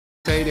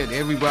Say that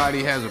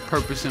everybody has a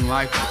purpose in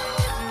life.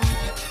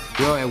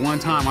 Well, at one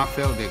time I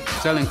felt that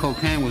selling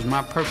cocaine was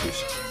my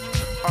purpose.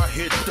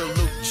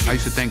 I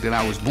used to think that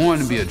I was born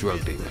to be a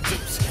drug dealer.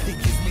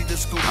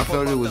 I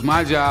felt it was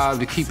my job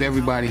to keep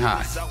everybody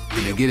high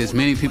and to get as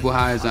many people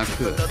high as I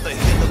could.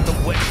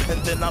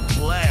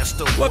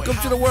 Welcome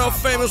to the world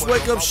famous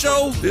Wake Up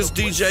Show. This is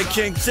DJ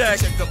King Tech.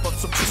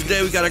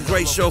 Today we got a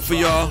great show for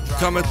y'all.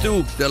 Coming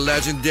through, the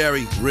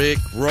legendary Rick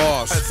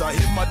Ross.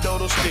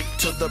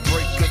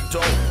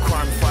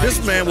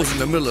 This man was in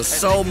the middle of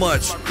so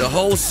much. The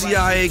whole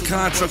CIA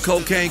Contra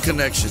cocaine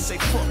connection.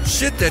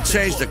 Shit that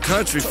changed the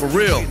country for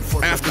real.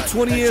 After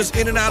 20 years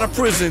in and out of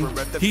prison,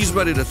 he's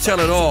ready to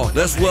tell it all.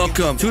 Let's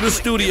welcome to the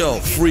studio,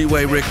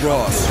 Freeway Rick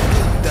Ross.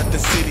 That the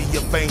city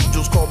of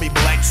angels call me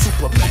Black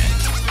Superman.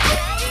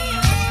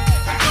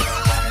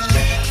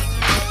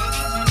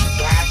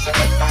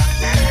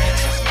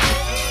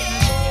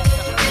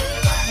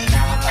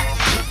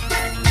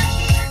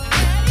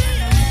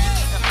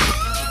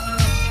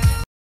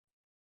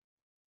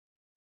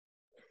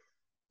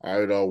 All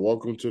right,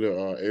 welcome to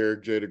the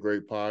Eric J. the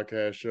Great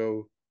podcast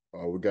show.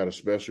 We got a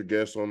special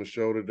guest on the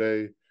show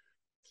today,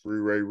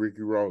 Freeway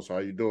Ricky Ross. How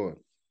you doing?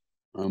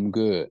 I'm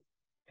good.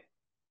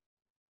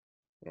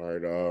 All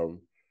right,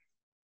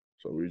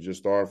 so we just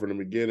start from the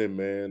beginning,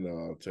 man.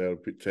 Tell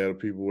the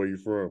people where you're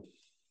from.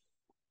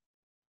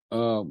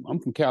 I'm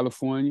from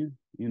California.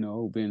 You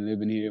know, been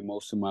living here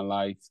most of my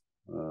life.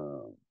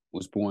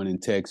 Was born in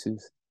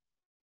Texas,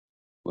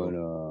 but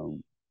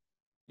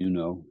you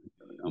know,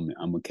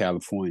 I'm a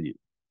Californian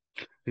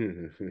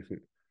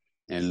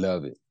and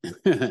love it.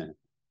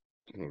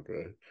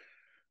 Okay.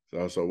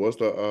 So what's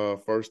the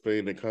first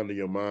thing that come to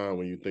your mind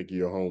when you think of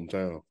your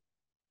hometown?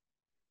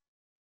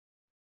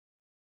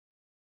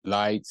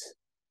 Lights,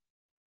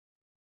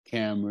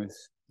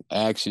 cameras,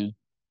 action.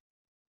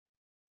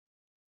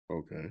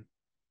 Okay.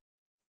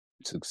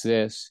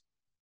 Success,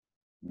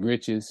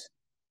 riches.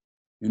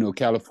 You know,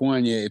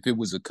 California, if it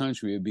was a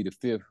country, it'd be the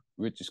 5th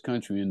richest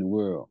country in the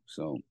world.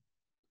 So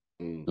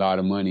a lot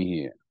of money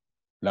here,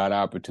 a lot of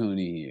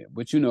opportunity here.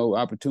 But, you know,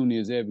 opportunity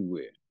is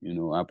everywhere. You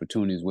know,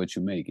 opportunity is what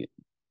you make it.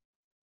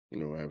 You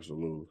know,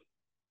 absolutely.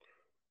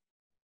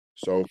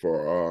 So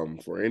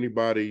for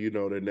anybody, you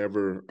know, that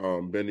never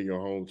been to your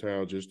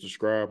hometown, just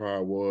describe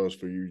how it was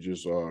for you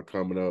just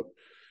coming up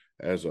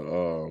as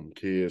a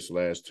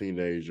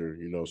kid/teenager,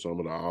 you know, some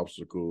of the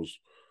obstacles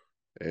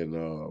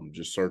and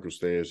just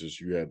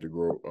circumstances you had to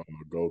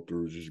go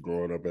through just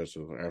growing up as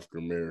an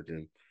African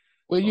American.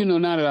 Well, you know,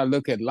 now that I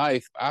look at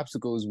life,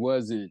 obstacles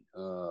wasn't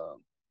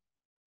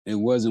it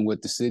wasn't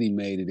what the city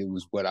made it, it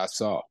was what I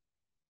saw.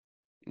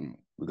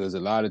 Because a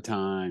lot of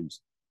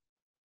times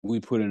we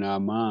put in our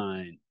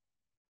mind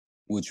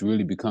which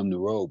really become the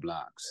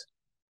roadblocks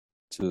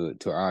to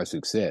our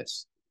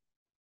success.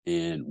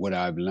 And what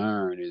I've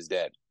learned is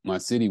that my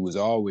city was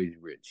always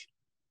rich.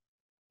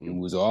 It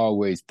was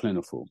always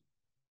plentiful,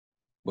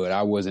 but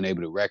I wasn't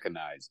able to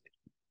recognize it.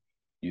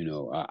 You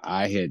know,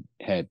 I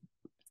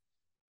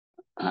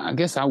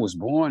guess I was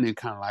born in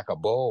kind of like a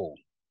bowl,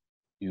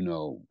 you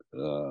know,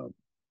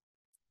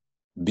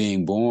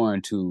 being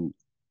born to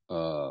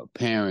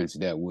parents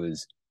that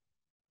was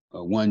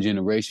one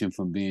generation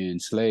from being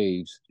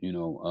slaves. You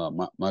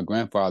know, my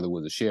grandfather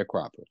was a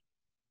sharecropper.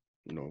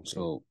 You know,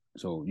 so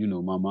you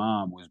know, my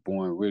mom was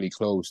born really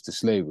close to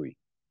slavery.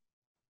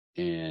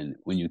 And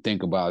when you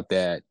think about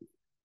that,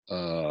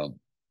 the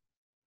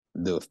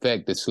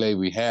effect that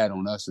slavery had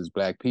on us as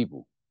Black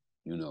people,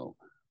 you know,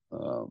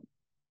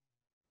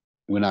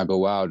 when I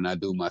go out and I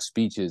do my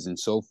speeches and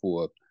so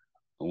forth,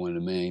 one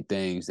of the main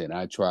things that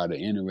I try to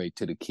iterate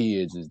to the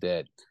kids is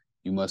that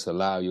you must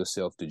allow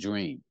yourself to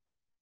dream.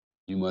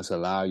 You must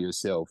allow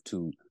yourself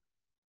to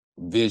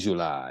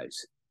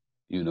visualize.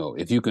 You know,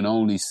 if you can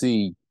only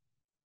see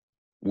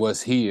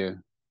what's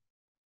here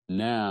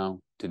now,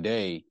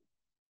 today,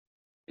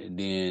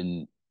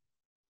 then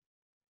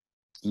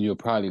you're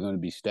probably going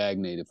to be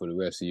stagnated for the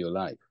rest of your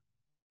life.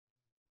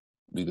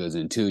 Because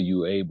until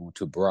you're able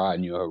to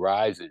broaden your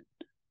horizon,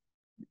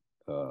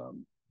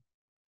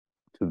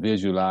 to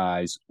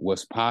visualize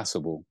what's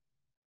possible,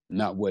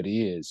 not what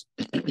is.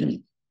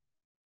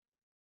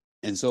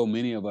 And so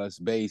many of us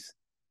base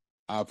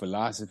our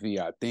philosophy,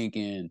 our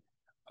thinking,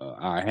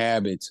 our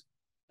habits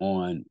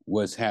on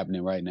what's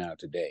happening right now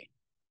today,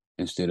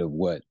 instead of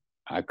what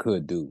I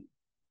could do,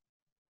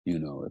 you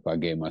know, if I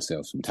gave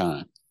myself some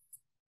time.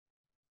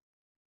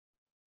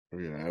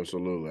 Yeah,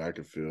 absolutely. I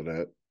can feel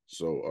that.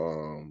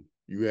 So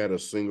you had a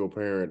single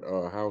parent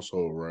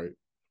household, right?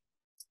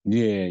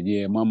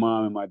 Yeah. My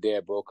mom and my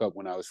dad broke up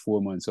when I was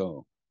 4 months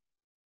old.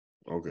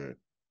 Okay.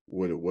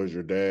 Was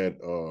your dad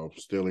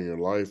still in your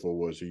life, or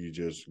was he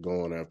just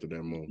going after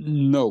that moment?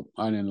 Nope,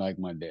 I didn't like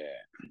my dad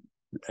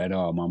at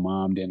all. My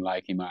mom didn't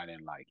like him. I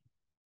didn't like him.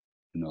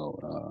 You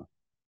know,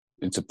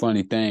 it's a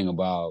funny thing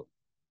about,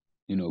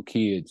 you know,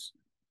 kids.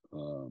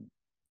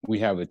 We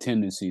have a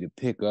tendency to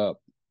pick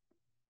up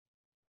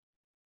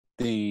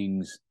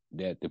things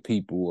that the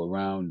people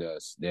around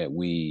us that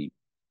we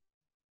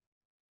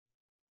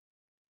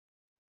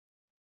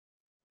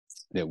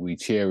that we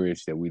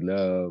cherish, that we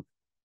love,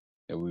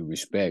 that we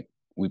respect,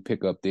 we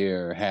pick up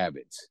their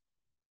habits.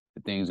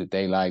 The things that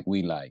they like,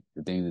 we like.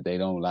 The things that they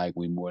don't like,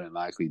 we more than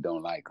likely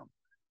don't like them.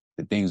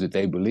 The things that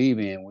they believe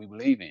in, we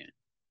believe in.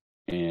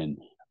 And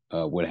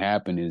what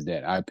happened is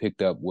that I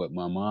picked up what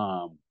my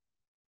mom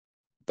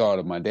thought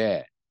of my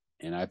dad,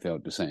 and I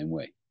felt the same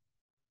way.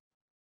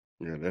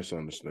 Yeah, that's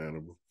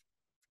understandable.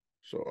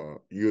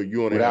 So you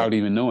only without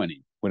even knowing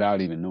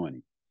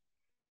him.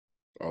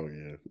 Oh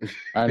yeah.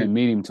 I didn't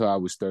meet him till I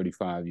was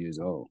 35 years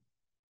old.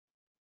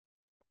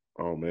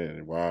 Oh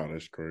man, wow,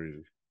 that's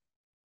crazy.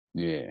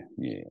 Yeah.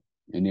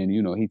 And then,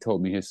 he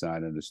told me his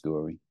side of the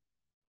story,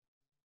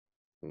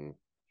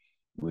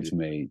 which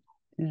made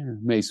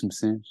some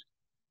sense.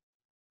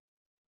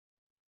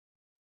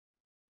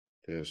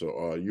 Yeah,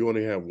 so you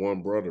only have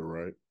one brother,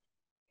 right?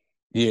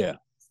 Yeah.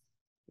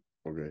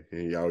 Okay,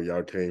 and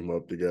y'all came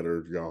up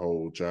together your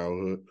whole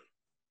childhood?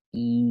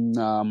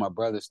 Nah, my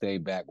brother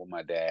stayed back with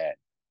my dad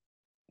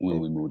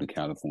when we moved to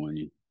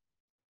California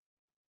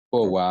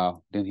for a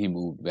while. Then he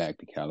moved back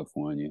to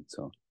California,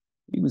 so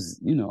he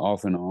was,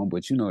 off and on,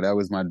 but that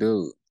was my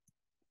dude.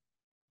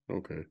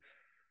 Okay.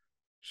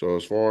 So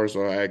as far as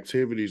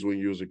activities when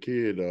you was a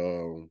kid,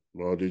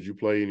 did you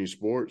play any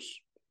sports?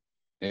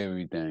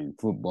 Everything: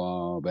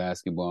 football,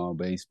 basketball,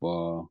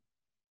 baseball,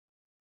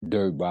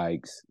 dirt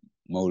bikes,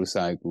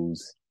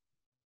 motorcycles.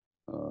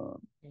 I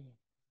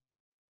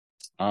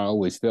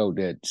always felt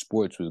that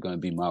sports was going to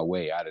be my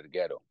way out of the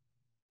ghetto.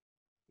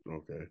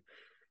 Okay.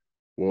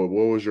 Well,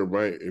 what was your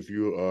if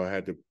you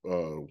had to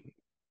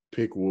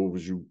pick what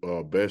was you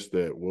best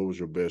at? What was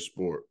your best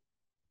sport?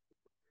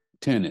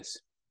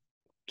 Tennis.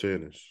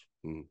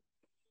 Mm.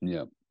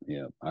 Yep.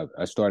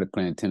 I started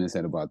playing tennis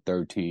at about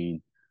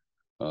 13.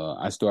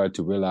 I started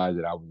to realize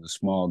that I was a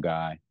small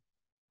guy,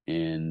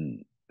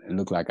 and it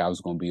looked like I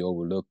was going to be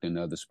overlooked in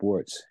other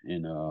sports.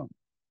 And I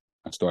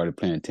started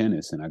playing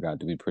tennis, and I got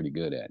to be pretty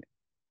good at it.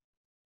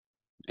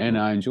 And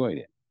I enjoyed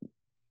it.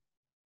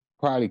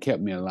 Probably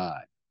kept me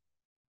alive.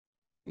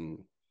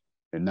 Mm.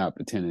 If not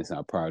for tennis,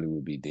 I probably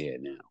would be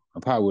dead now. I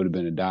probably would have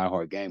been a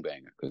diehard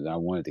gangbanger because I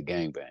wanted to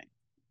gangbang.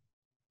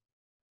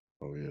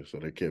 Oh yeah, so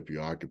they kept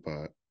you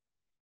occupied.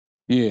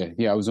 Yeah,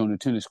 I was on the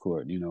tennis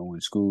court.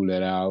 When school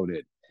let out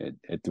at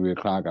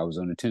 3:00, I was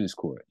on the tennis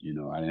court.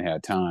 I didn't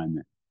have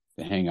time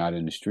to hang out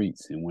in the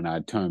streets. And when I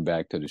turned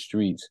back to the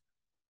streets,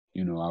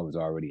 I was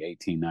already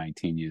 18,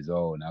 19 years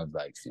old. And I was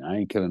like, I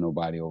ain't killing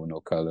nobody over no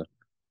color.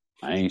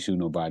 I ain't shooting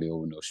nobody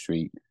over no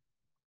street.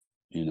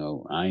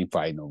 I ain't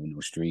fighting over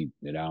no street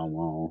that I don't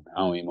own. I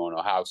don't even own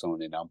no house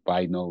on it. I'm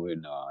fighting over it.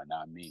 No,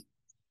 not me.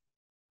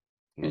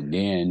 And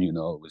then, it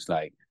was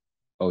like,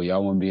 oh,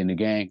 y'all want to be in the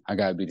gang? I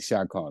got to be the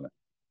shot caller.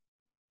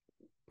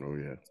 Oh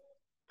yeah,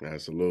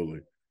 absolutely.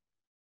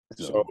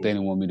 So they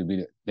didn't want me to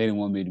be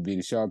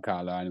the shot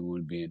caller. I didn't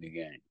want to be in the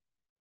gang.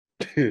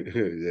 Yeah,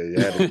 you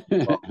had to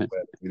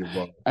be the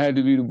boss. I had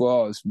to be the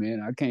boss,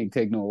 man. I can't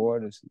take no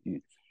orders.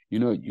 You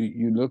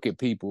look at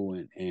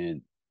people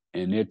and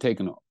they're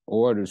taking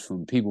orders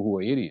from people who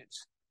are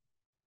idiots.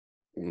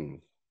 Mm.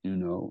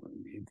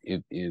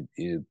 If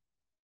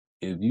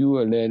you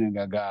are letting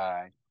a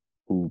guy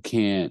who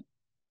can't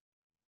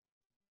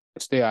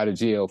stay out of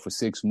jail for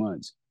 6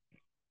 months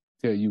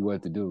tell you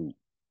what to do,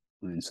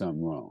 then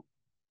something wrong.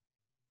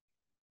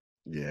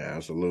 Yeah,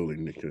 absolutely,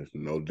 because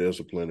no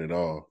discipline at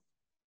all.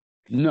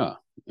 No.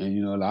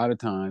 And, a lot of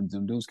times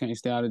them dudes can't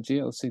stay out of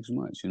jail 6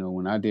 months.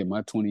 When I did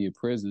my 20-year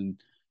prison,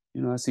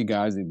 I see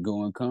guys that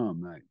go and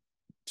come like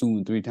 2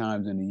 and 3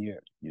 times in a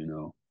year,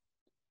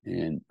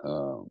 And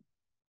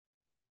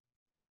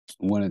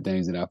one of the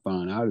things that I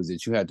found out is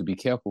that you have to be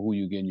careful who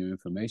you're getting your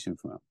information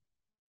from,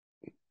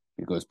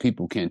 because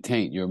people can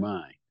taint your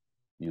mind.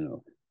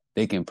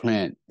 They can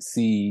plant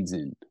seeds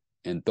and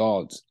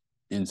thoughts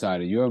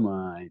inside of your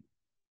mind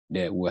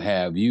that will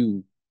have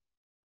you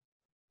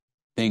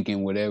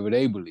thinking whatever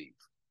they believe.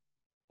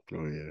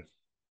 Oh yeah.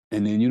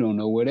 And then you don't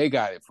know where they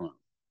got it from.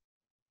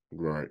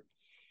 Right.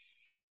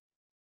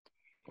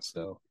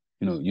 So,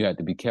 you have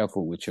to be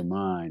careful with your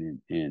mind.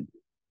 And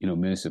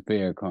Minister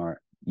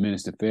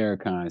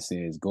Farrakhan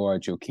says,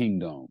 guard your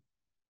kingdom.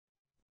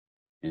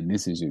 And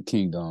this is your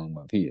kingdom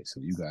up here. So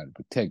you got to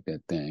protect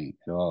that thing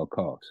at all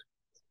costs.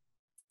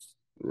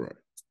 Right.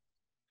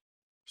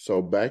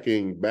 So back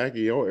in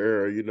your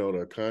era,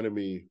 the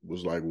economy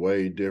was like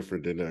way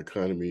different than the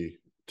economy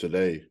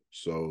today.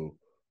 So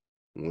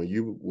when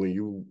you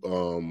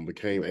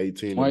became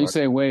 18, why you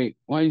say way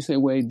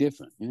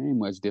different? It ain't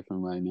much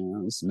different right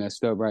now. It's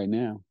messed up right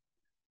now.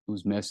 It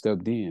was messed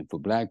up then for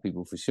black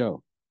people for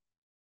sure.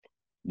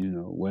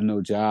 Wasn't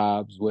no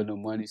jobs, wasn't no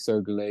money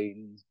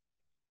circulating.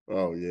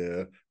 Oh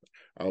yeah.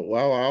 I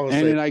was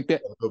ain't saying it like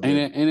that?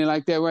 Ain't it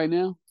like that right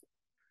now?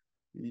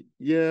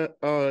 Yeah,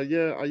 I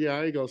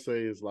ain't gonna say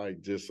it's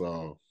like just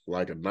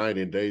like a night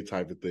and day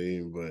type of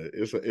thing, but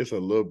it's a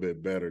little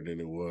bit better than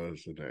it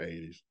was in the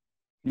 80s.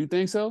 You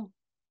think so?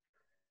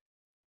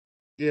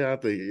 Yeah, I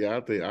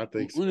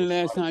think so. When the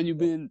last time you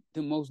been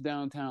to most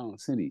downtown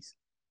cities?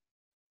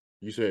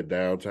 You said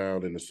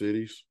downtown in the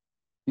cities?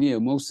 Yeah,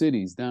 most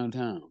cities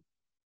downtown.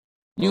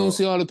 You don't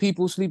see all the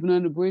people sleeping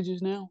under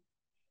bridges now?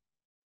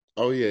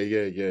 Oh yeah.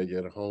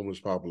 The homeless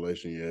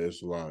population, yeah,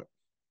 it's a lot.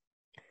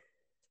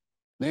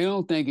 They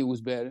don't think it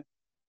was better.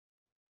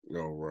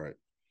 No, right.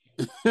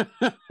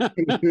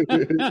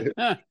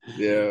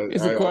 Yeah,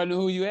 It's according to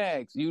who you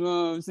ask. You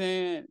know what I'm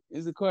saying?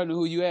 It's according to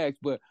who you ask.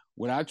 But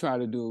what I try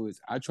to do is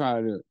I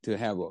try to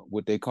have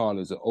what they call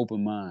as an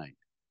open mind.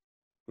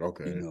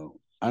 okay. You know,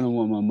 I don't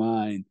want my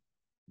mind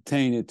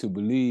tainted to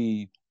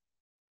believe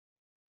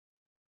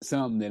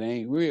something that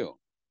ain't real.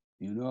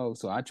 You know,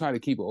 so I try to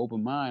keep an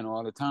open mind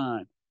all the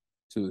time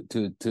to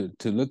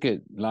look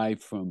at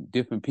life from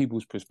different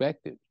people's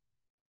perspective.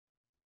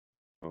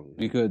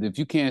 Because if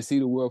you can't see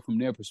the world from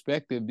their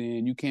perspective,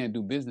 then you can't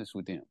do business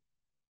with them.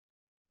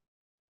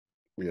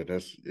 Yeah,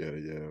 that's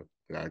yeah.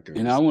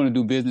 And I want to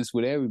do business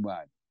with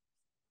everybody.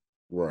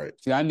 Right.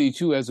 See, I need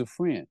you as a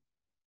friend.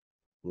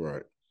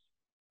 Right.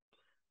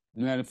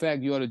 Matter of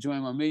fact, you ought to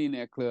join my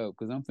millionaire club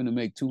because I'm finna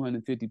make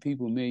 250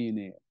 people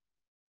millionaire.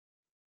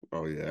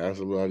 Oh yeah,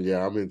 absolutely.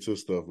 Yeah, I'm into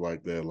stuff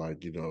like that.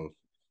 Like I'm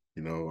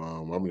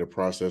in the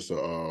process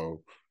of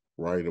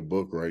writing a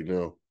book right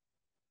now.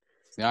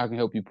 See, I can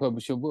help you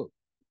publish your book.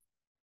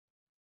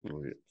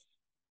 Oh yeah.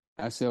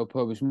 I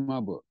self-publish my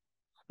book.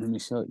 Let me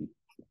show you.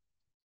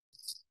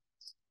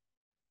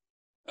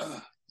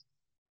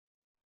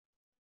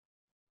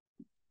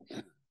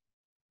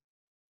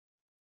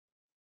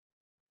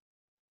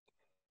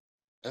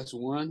 That's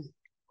one.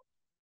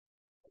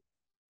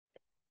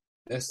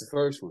 That's the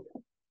first one.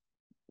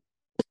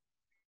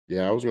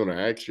 Yeah, I was gonna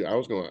ask you. I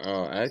was gonna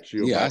ask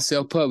you Yeah, about. I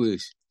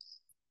self-publish.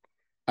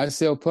 I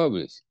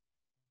self-publish.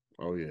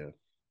 Oh yeah.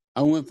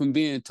 I went from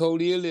being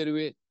totally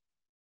illiterate,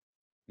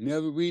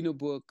 never reading a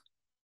book,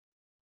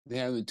 to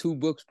having 2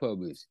 books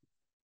published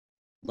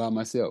by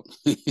myself.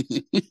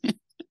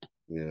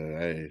 Yeah.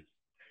 Hey,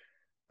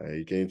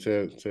 you can't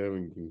tell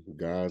me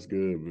God's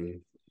good,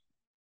 man.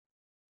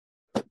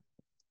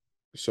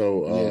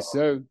 So Yes,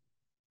 sir.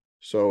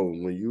 So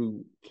when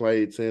you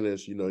played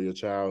tennis, your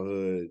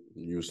childhood,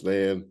 you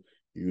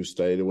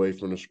stayed away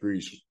from the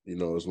streets,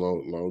 as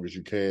long as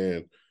you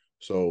can.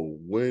 So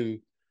Well, I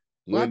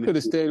when could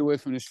have stayed away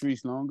from the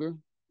streets longer.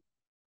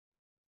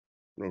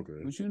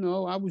 okay.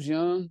 But I was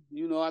young.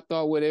 I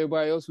thought what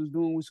everybody else was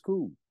doing was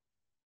cool.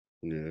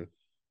 Yeah.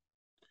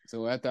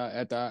 So after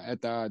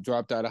I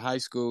dropped out of high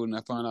school and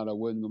I found out I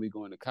wasn't gonna be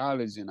going to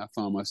college, and I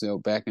found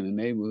myself back in the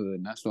neighborhood,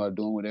 and I started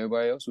doing what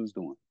everybody else was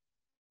doing.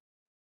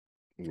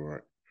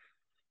 Right.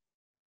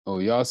 Oh,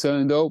 y'all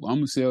selling dope? I'm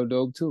gonna sell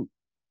dope too.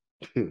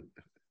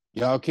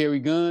 Y'all carry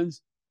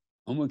guns?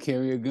 I'm gonna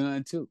carry a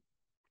gun too.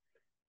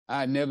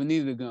 I never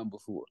needed a gun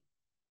before,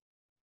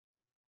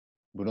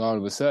 but all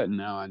of a sudden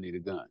now I need a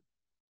gun.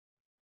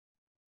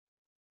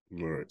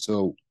 Right.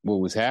 So what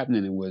was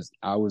happening was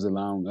I was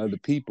allowing other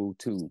people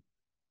to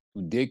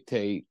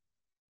dictate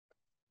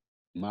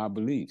my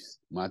beliefs,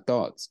 my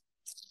thoughts.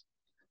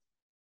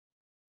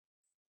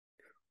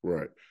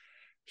 Right.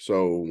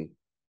 So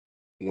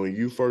when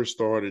you first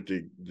started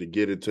to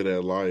get into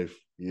that life,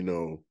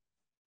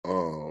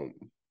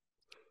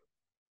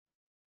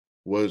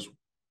 was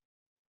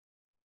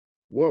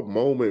what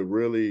moment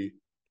really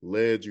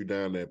led you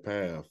down that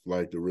path?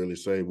 Like to really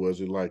say, was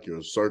it like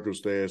your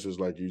circumstances,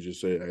 like you just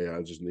said, hey,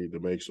 I just need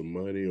to make some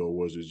money, or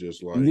was it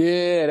just like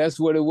Yeah, that's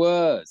what it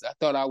was. I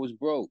thought I was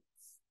broke.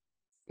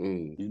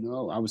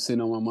 mm. I was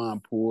sitting on my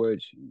mom's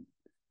porch.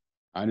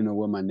 I didn't know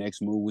what my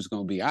next move was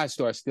gonna be. I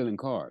started stealing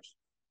cars.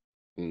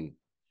 Mm.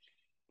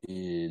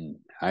 And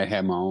I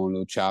had my own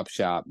little chop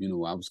shop.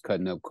 I was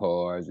cutting up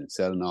cars and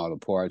selling all the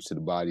parts to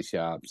the body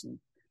shops, and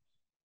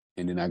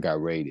then I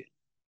got raided.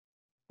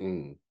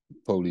 Mm.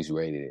 Police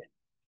raided it,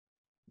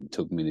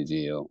 took me to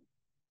jail,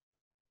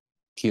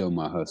 killed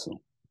my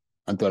hustle.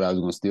 I thought I was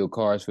gonna steal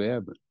cars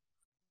forever.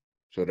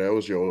 So that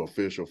was your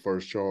official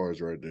first charge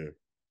right there.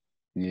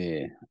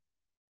 Yeah.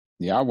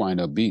 I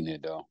wind up beating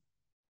it though.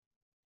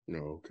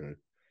 No, okay.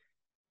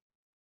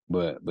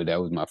 But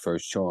that was my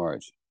first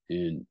charge,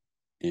 and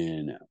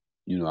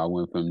I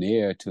went from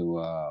there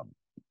to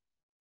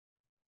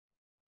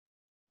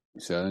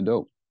selling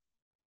dope.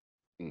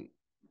 Mm.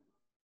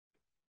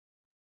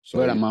 So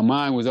But my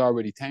mind was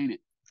already tainted.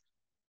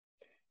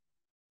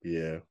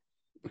 Yeah.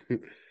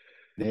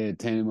 They had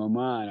tainted my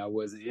mind. I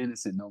wasn't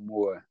innocent no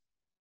more.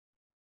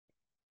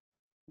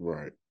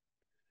 Right.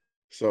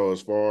 So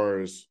as far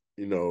as,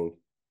 I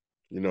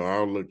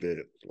looked at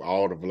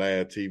all the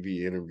Vlad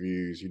TV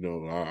interviews,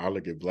 I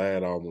look at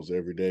Vlad almost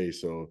every day.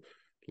 So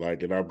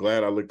and I'm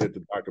glad I looked at the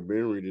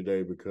documentary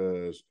today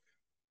because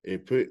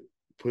it put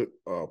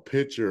a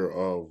picture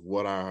of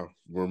what I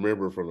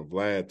remember from the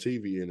Vlad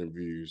TV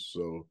interviews.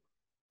 So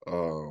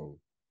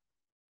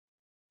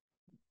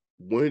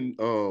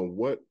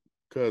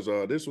because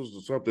this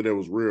was something that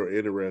was real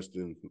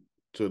interesting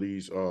to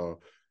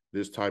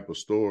this type of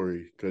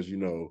story, because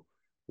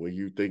when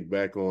you think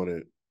back on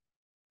it,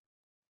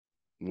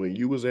 when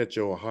you was at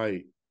your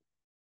height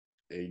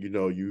and you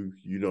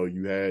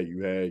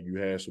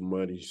had some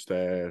money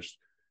stashed,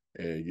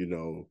 and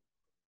you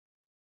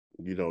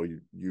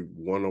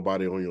weren't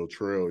nobody on your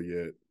trail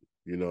yet,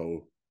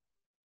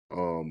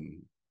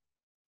 Um,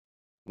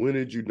 when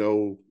did you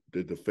know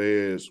that the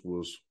feds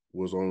was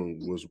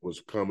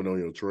coming on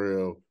your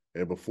trail?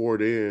 And before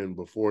then,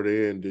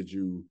 did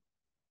you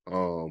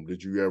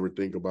ever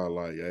think about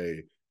like,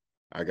 hey,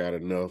 I got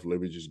enough, let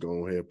me just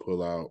go ahead,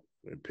 pull out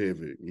and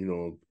pivot? You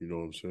know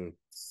what I'm saying?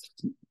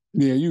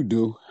 Yeah, you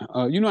do.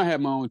 I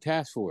had my own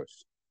task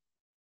force.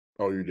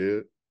 Oh, you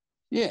did?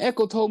 Yeah,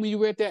 Echo told me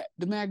you read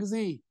the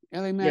magazine,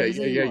 LA Yeah,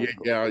 magazine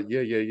article.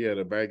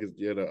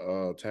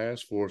 The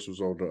task force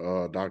was on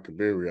the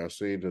documentary. I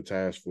seen the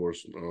task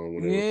force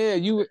when they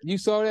was. Yeah, you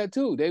saw that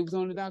too. They was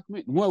on the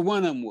document. Well, one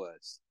of them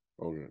was.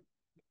 Okay.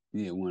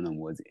 Yeah, one of them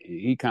was.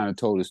 He kind of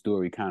told the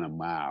story kind of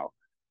mild.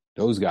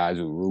 Those guys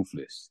were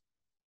ruthless.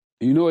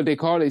 You know what they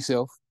call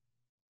themselves?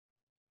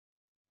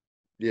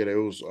 Yeah, there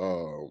was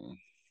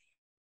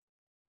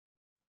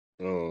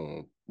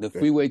The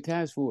Freeway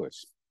Task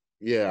Force.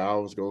 yeah, I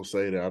was gonna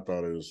say that.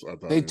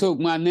 They took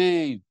my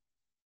name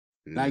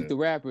like yeah. the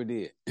rapper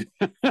did.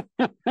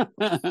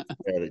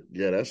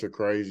 Yeah, that's a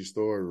crazy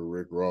story with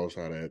Rick Ross,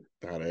 how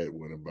that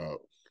went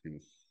about.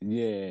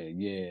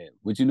 Yeah.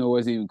 But you know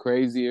what's even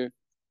crazier?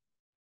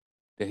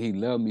 That he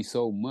loved me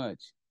so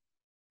much,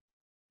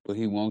 but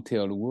he won't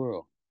tell the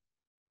world.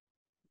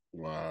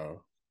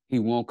 Wow. He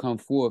won't come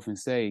forth and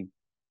say,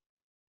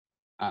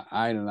 I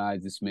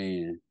idolize this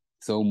man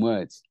so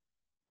much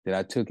that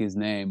I took his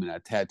name and I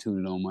tattooed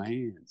it on my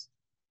hands.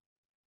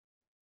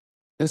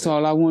 That's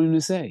all I want him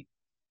to say.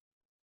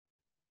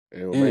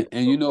 And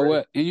you know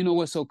what? And you know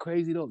what's so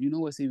crazy though? You know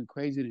what's even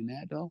crazier than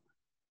that though?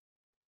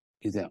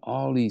 Is that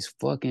all these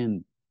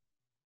fucking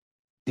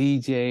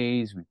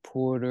DJs,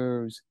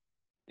 reporters,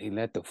 they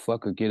let the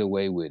fucker get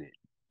away with it.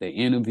 They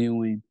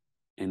interview him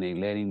and they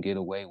let him get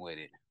away with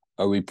it.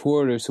 A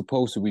reporter is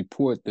supposed to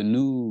report the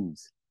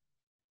news,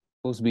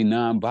 supposed to be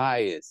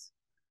non-biased,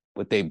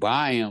 but they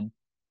buy him,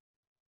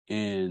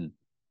 and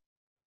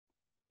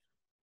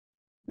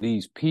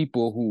these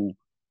people who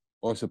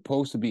are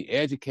supposed to be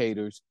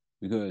educators,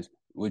 because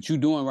what you're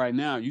doing right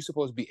now, you're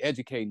supposed to be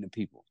educating the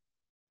people.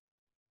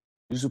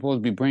 You're supposed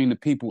to be bringing the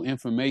people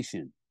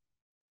information,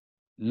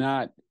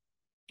 not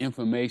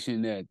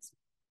information that's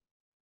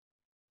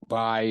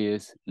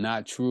biased,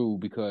 not true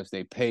because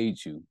they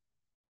paid you.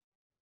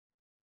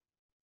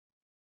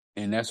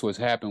 And that's what's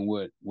happened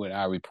with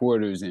our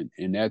reporters, and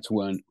that's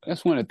one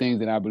of the things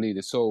that I believe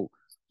is so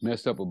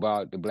messed up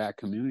about the black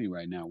community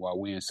right now, why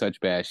we're in such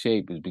bad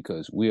shape, is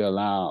because we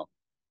allow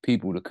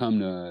people to come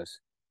to us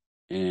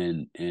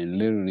and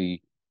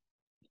literally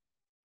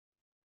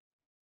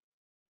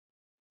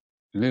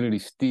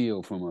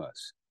steal from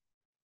us.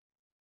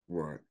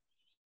 Right.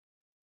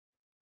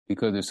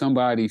 Because if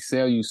somebody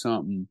sell you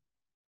something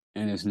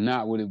and it's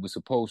not what it was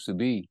supposed to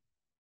be,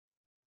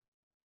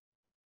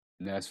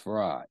 that's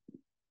fraud.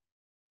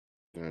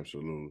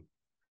 Absolutely.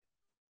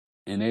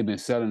 And they've been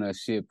selling us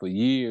shit for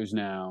years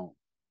now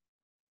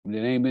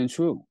that ain't been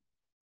true.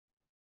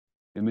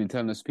 They've been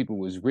telling us people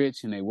was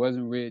rich and they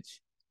wasn't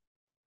rich,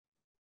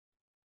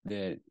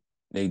 that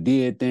they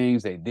did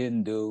things they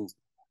didn't do.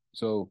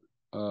 So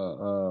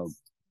for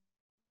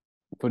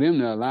them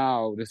to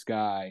allow this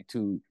guy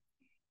to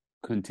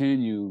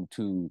continue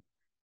to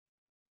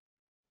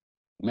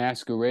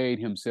masquerade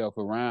himself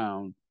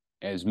around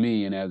as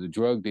me and as a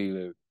drug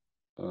dealer,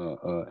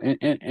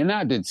 and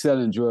not that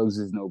selling drugs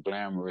is no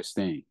glamorous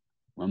thing.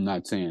 I'm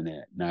not saying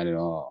that, not at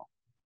all.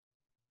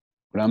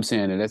 But I'm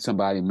saying that let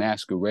somebody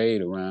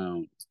masquerade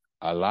around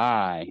a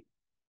lie,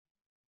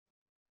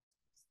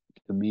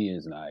 to me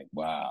is like,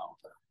 wow,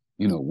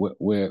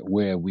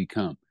 where have we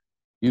come?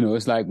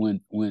 It's like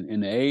when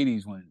in the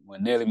 80s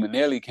when Nelly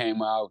Manelli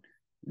came out,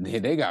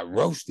 they got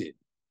roasted.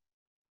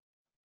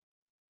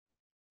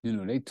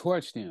 They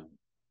torched him.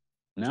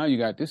 Now you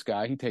got this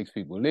guy, he takes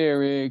people's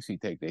lyrics, he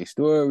take their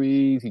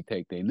stories, he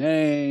take their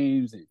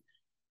names,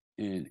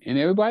 and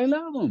everybody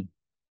love him.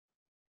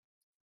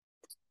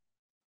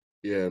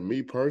 Yeah,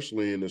 me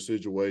personally in the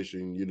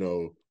situation,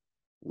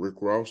 Rick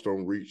Ross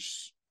don't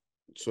reach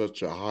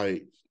such a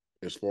height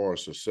as far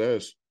as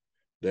success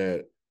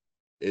that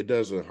it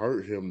doesn't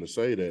hurt him to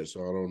say that.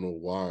 So I don't know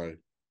why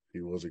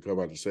he wasn't come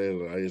out to say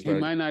it. He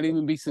might not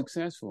even be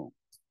successful.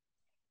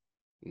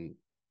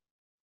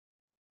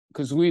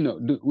 Because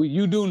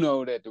you do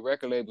know that the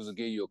record labels will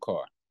give you a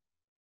car.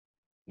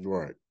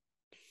 Right.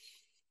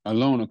 A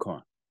loaner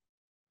car.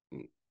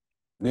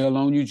 They'll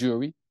loan you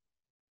jewelry.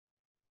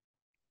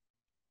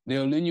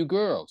 They'll lend you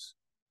girls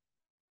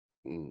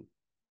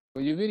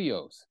for your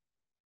videos.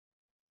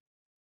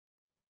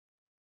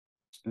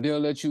 They'll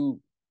let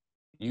you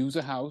use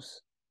a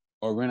house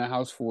or rent a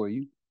house for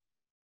you.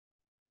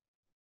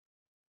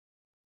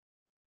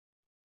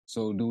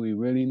 So do we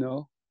really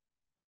know?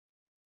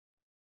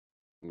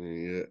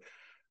 Yeah.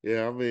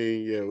 Yeah, I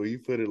mean, yeah, when you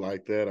put it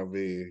like that, I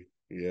mean,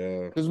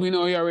 yeah. Because we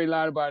know he already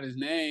lied about his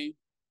name.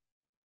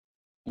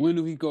 When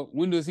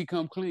does he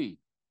come clean?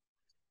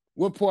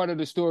 What part of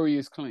the story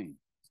is clean?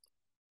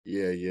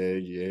 Yeah,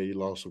 he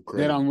lost some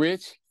credit. That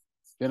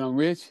I'm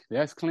rich,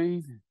 that's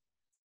clean.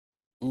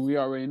 We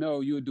already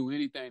know you would do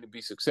anything to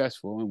be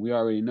successful, and we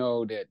already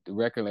know that the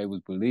record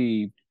labels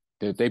believe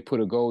that they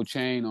put a gold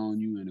chain on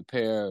you and a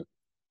pair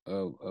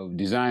of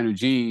designer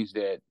jeans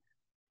that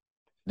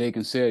they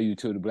can sell you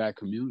to the black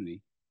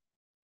community.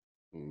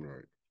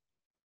 Right.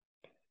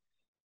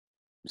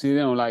 See, they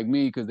don't like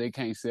me because they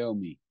can't sell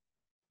me.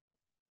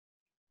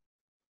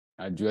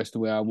 I dress the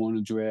way I want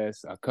to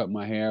dress. I cut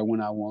my hair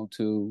when I want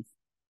to.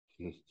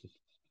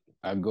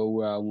 I go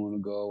where I want to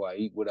go. I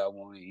eat what I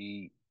want to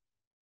eat.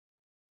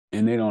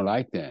 And they don't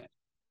like that.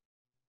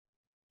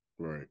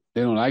 Right.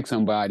 They don't like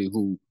somebody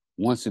who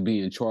wants to be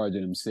in charge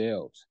of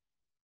themselves.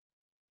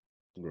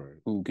 Right.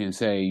 Who can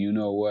say, you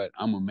know what,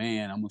 I'm a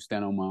man, I'm going to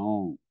stand on my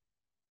own.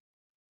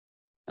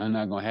 I'm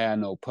not going to have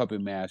no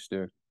puppet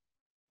master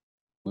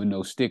with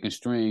no stick and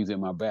strings in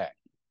my back.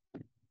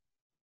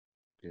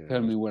 Yeah.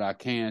 Tell me what I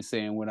can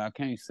say and what I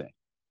can't say.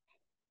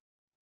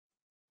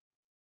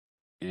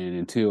 And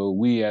until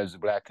we as the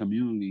black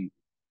community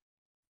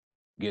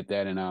get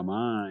that in our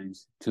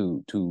minds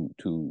to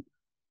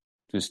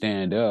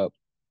stand up,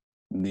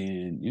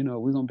 then, you know,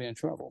 we're going to be in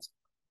trouble.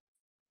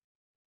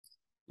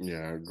 Yeah,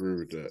 I agree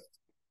with that.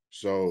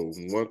 So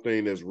one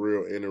thing that's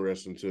real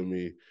interesting to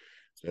me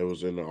that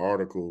was in the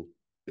article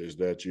is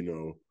that, you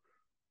know,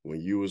 when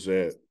you was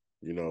at,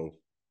 you know,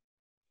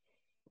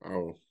 I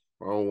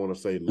don't want to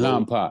say low.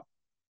 Lompop.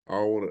 I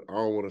don't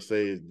want to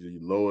say the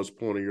lowest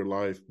point of your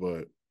life,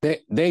 but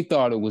they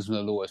thought it was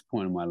the lowest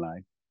point of my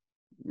life.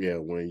 Yeah,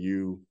 when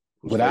you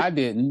but I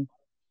didn't.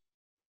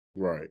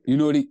 Right. You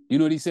know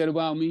what he said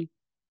about me?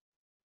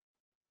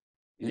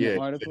 In the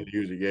article?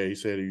 He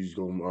said he was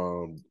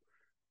gonna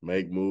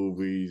make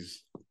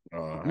movies.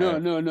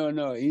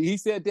 No. He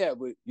said that,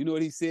 but you know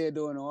what he said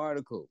though in the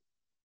article?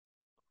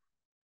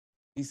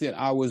 He said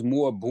I was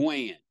more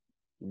buoyant.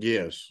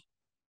 Yes.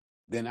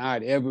 Than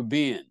I'd ever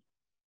been.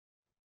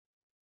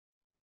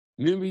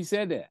 Remember he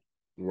said that?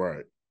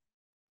 Right.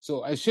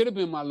 So it should have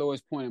been my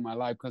lowest point in my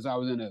life because I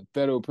was in a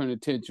federal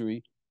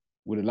penitentiary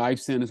with a life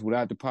sentence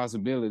without the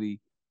possibility.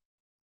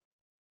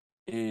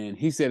 And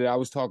he said that I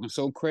was talking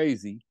so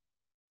crazy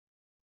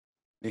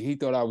that he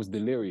thought I was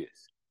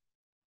delirious.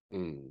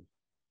 Mm.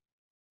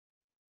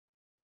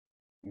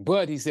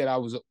 But he said I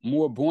was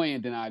more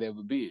buoyant than I'd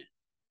ever been.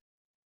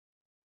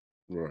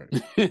 Right.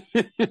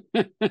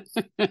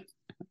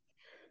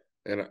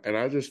 And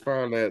I just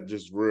found that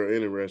just real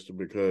interesting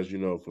because, you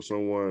know, for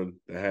someone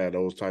that had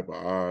those type of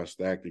odds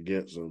stacked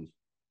against them,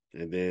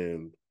 and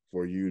then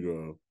for you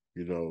to,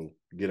 you know,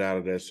 get out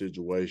of that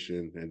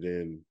situation and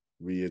then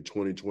be in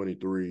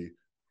 2023,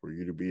 for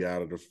you to be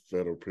out of the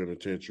federal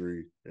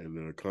penitentiary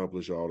and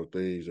accomplish all the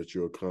things that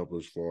you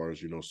accomplished as far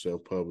as, you know,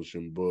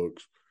 self-publishing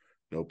books,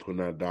 you know,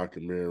 putting out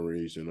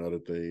documentaries and other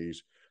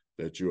things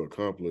that you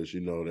accomplish,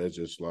 you know, that's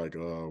just like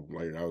I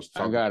was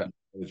talking to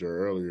you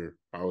earlier.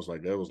 I was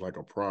like, that was like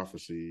a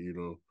prophecy, you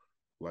know.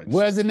 Like,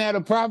 wasn't that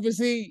a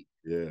prophecy?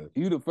 Yeah.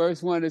 You the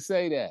first one to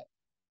say that.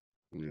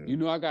 Yeah. You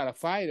know, I got a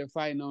fighter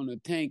fighting on the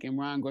Tank and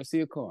Ryan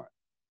Garcia card.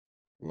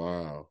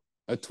 Wow.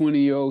 A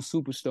 20-year-old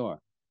superstar.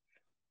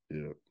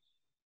 Yeah.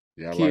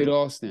 Yeah. Kid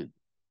Austin.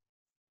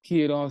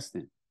 He's gonna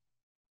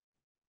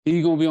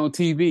be on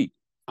TV.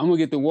 I'm gonna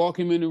get to walk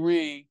him in the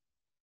ring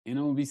and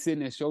I'm gonna be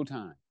sitting at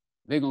Showtime.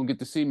 They're gonna get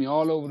to see me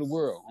all over the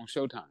world on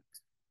Showtime.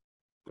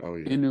 Oh,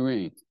 yeah. In the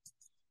ring.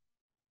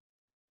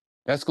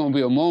 That's gonna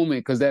be a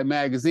moment because that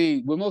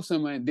magazine, well, most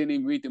of them didn't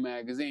even read the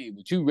magazine,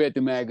 but you read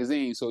the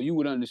magazine, so you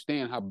would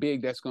understand how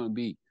big that's gonna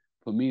be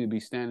for me to be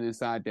standing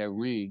inside that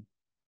ring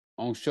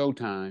on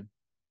Showtime.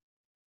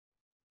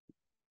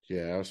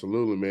 Yeah,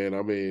 absolutely, man.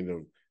 I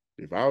mean,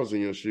 if I was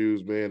in your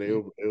shoes, man,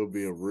 it'll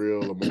be a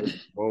real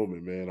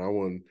moment, man. I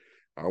want,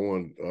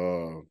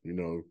 you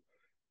know,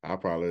 I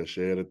probably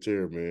shed a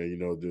tear, man. You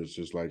know, there's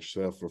just like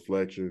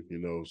self-reflection, you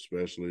know,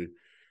 especially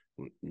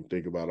when you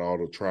think about all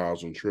the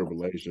trials and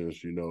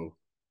tribulations, you know,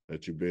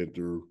 that you've been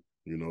through,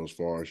 you know, as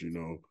far as, you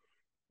know,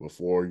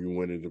 before you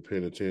went into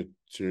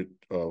penitentiary,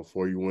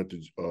 before you went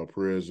to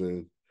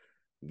prison,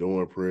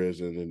 doing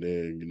prison, and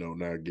then, you know,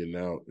 not getting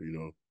out, you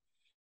know.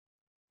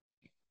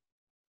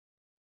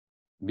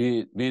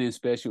 Being in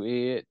special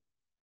ed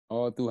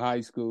all through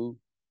high school.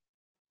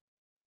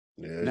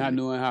 Yeah. Not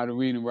knowing how to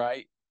read and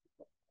write.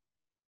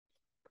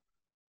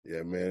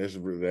 Yeah, man,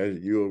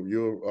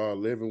 you're a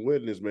living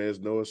witness, man. There's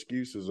no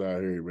excuses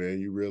out here, man.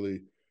 You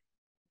really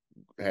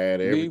had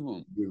leave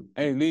them.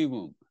 Hey, leave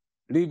them.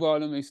 Leave all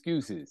them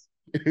excuses.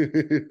 Yeah,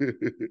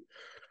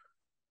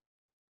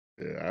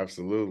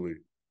 absolutely.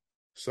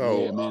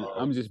 So, yeah, man,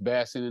 I'm just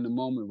basking in the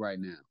moment right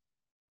now.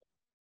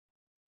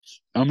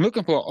 I'm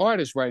looking for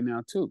artists right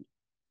now too.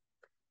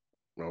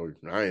 No,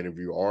 I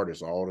interview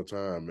artists all the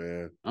time,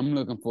 man. I'm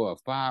looking for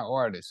 5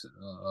 artists.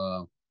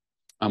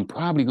 I'm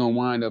probably gonna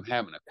wind up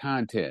having a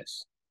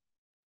contest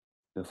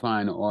to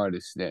find an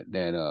artist that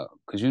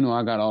because you know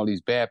I got all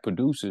these bad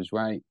producers,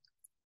 right?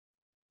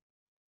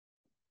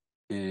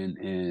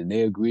 And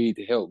they agreed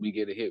to help me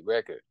get a hit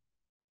record.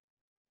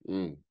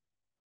 Mm.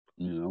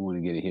 You know, I want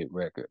to get a hit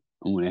record.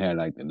 I want to have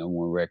like the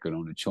 #1 record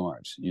on the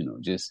charts. You know,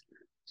 just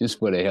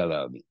for the hell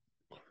of it.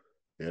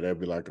 Yeah, that'd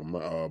be like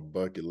a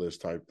bucket list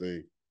type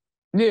thing.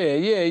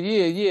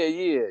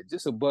 Yeah.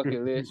 Just a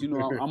bucket list. You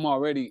know, I'm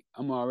already,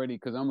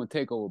 because I'm gonna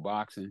take over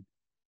boxing.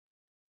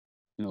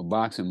 You know,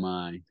 boxing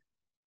mind.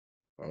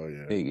 Oh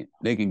yeah.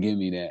 They can give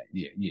me that.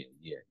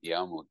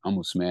 Yeah. I'm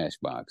gonna smash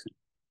boxing.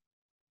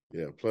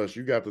 Yeah. Plus,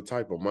 you got the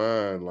type of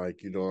mind,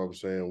 like, you know what I'm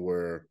saying,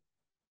 where,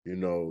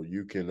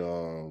 you can,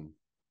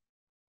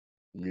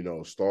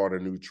 start a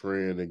new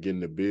trend and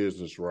getting the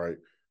business right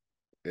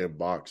in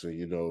boxing,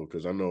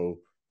 because I know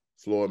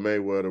Floyd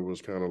Mayweather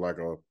was kind of like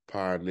a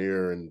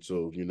pioneer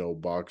into,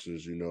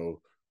 boxers,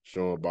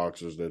 showing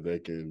boxers that they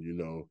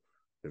can,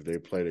 if they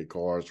play their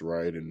cards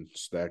right and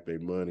stack their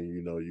money,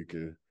 you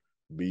can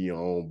be your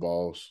own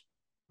boss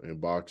in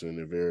boxing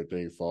if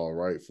everything fall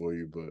right for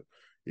you. But,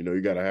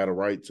 you got to have the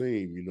right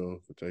team,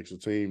 it takes a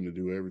team to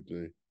do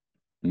everything.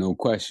 No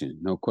question,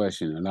 no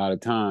question. A lot of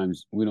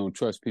times we don't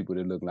trust people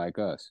that look like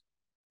us.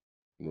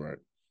 Right.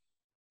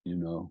 You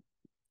know,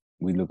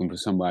 we looking for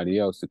somebody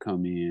else to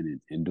come in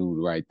and do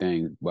the right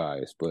things by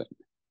us. But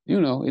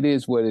it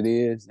is what it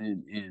is.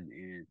 And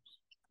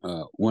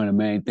one of the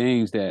main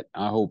things that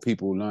I hope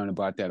people learn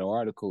about that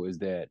article is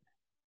that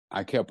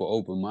I kept an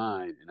open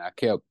mind and I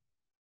kept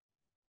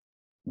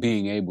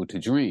being able to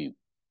dream,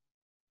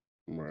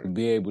 to Right.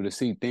 be able to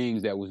see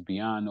things that was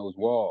beyond those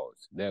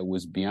walls, that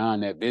was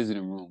beyond that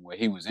visiting room where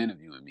he was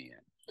interviewing me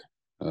at.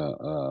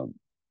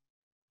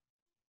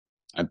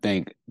 I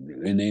think,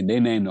 and they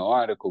named the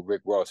article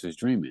Rick Ross's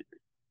Dreaming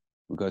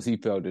because he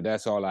felt that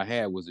that's all I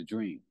had was a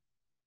dream.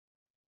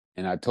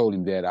 And I told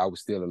him that I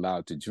was still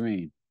allowed to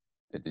dream,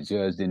 that the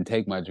judge didn't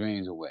take my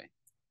dreams away.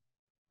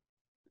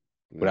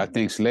 But I Yeah.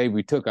 think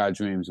slavery took our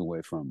dreams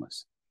away from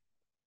us.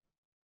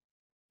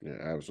 Yeah,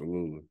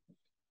 absolutely.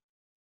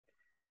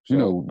 You So,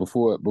 know,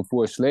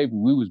 before slavery,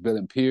 we was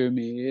building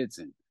pyramids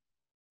and,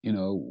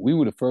 we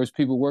were the first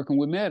people working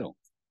with metal.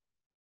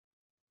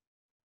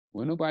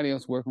 Well, nobody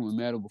else working with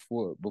metal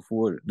before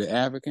the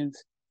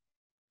Africans,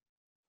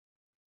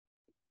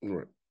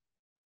 right.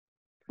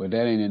 but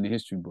that ain't in the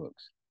history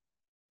books.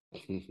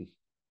 They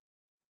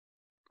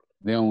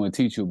don't want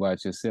to teach you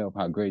about yourself,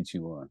 how great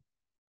you are,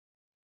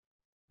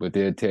 but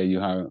they'll tell you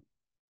how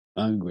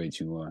ungreat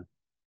you are.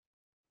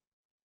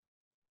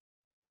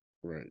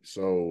 Right.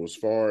 So as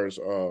far as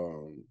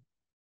when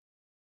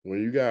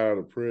you got out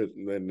of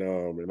prison,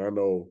 and I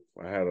know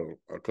I had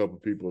a couple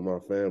people in my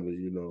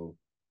family,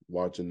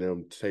 watching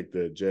them take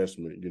the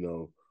adjustment,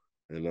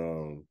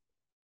 and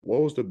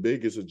what was the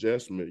biggest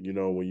adjustment,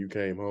 when you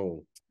came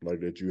home, like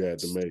that you had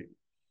to make?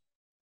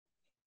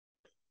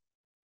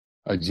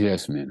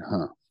 Adjustment,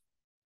 huh?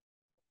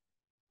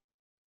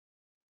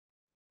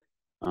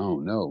 I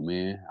don't know,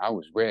 man. I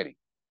was ready.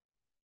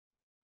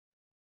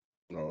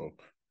 Oh,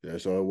 yeah.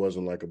 So it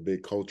wasn't like a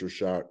big culture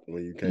shock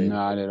when you came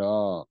Not home. at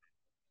all.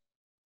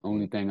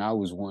 Only Mm. thing I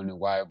was wondering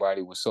why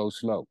everybody was so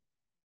slow.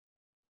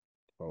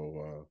 Oh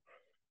wow.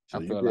 So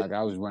I you felt like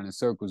I was running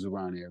circles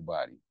around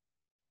everybody.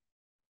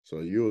 So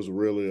you was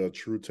really a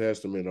true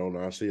testament on.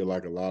 I see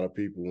like a lot of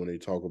people when they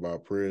talk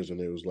about prison,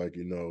 it was like,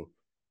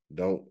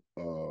 don't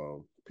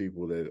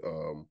people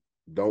that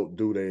don't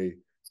do their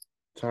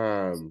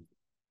time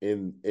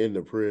in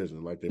the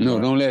prison, like they No,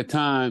 mind. don't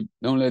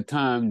let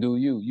time do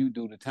you. You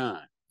do the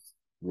time.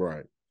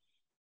 Right.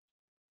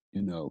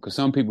 Because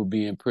some people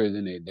be in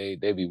prison, they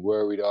be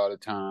worried all the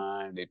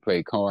time. They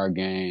play card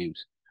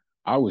games.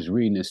 I was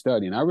reading and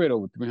studying. I read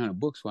over 300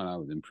 books while I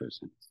was in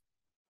prison.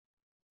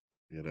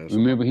 Yeah, that's a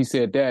lot. Remember, he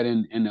said that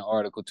in the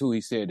article too.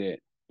 He said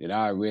that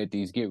I read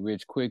these get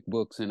rich quick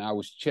books and I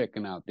was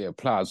checking out their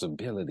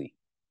plausibility.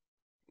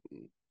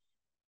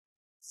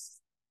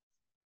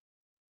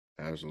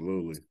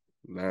 Absolutely.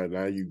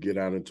 Now you get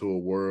out into a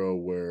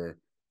world where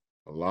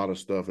a lot of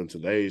stuff in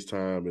today's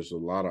time is a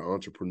lot of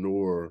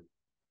entrepreneur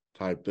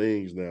type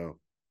things now,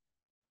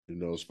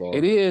 as It far.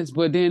 is,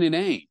 but then it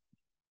ain't.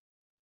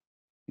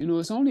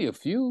 It's only a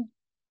few.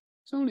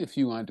 It's only a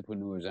few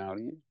entrepreneurs out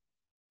here.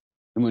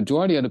 The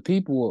majority of the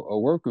people are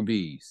worker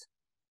bees.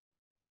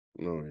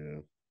 Oh yeah.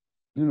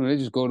 They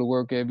just go to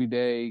work every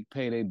day,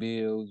 pay their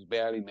bills,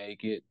 barely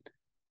make it,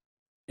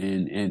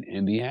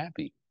 and be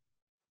happy.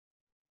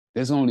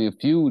 There's only a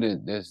few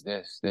that's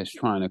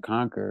trying to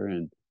conquer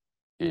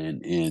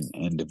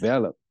and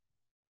develop.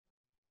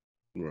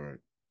 Right.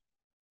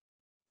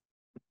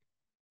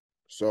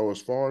 So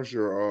as far as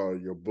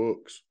your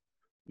books,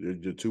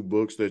 the two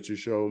books that you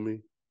showed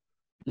me,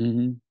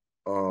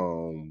 Mm-hmm.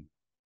 um,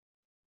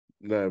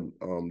 now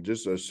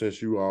just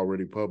since you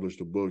already published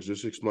the books,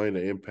 just explain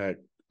the impact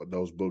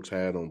those books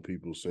had on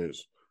people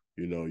since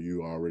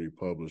you already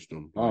published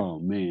them. Like, Oh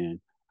man,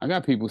 I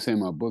got people saying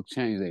my book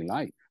changed their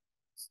life.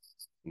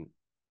 mm,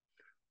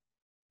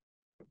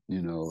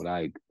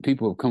 Like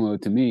people have come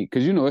up to me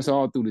because it's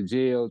all through the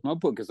jails. My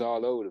book is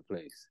all over the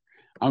place.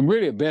 I'm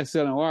really a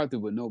best-selling author,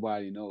 but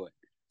nobody know it.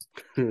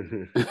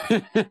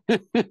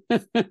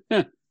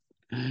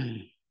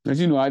 But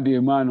I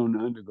did mine on the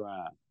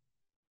underground.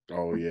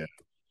 oh yeah,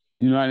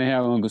 I didn't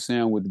have Uncle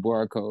Sam with the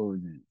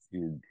barcodes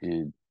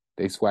and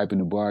they swiping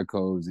the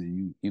barcodes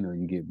and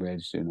you get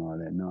registered and all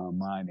that. No,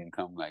 mine didn't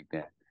come like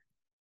that.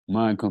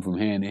 Mine come from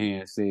hand to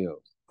hand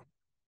sales.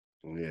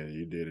 Yeah,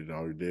 you did it.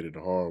 You did it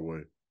the hard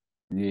way.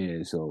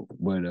 Yeah. So,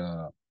 but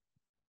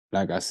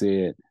like I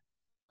said,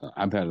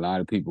 I've had a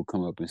lot of people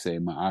come up and say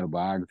my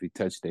autobiography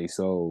touched their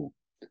soul,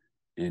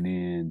 and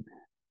then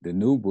the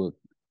new book,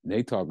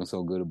 they talking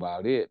so good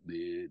about it,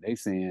 man. They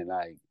saying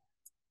like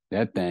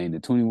that thing, the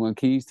 21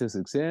 Keys to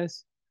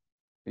Success.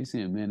 They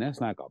saying, man,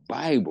 that's like a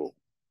Bible.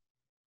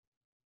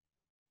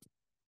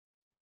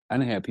 I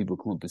done had people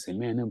come up and say,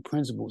 man, them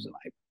principles are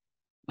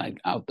like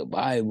out the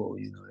Bible.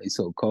 You know, they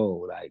so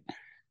cold. Like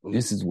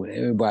this is what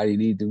everybody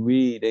need to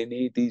read. They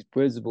need these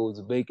principles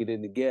to make it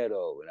in the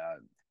ghetto.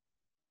 And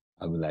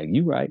I was like,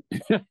 you right.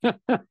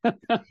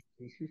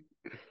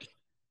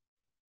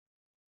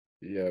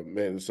 Yeah,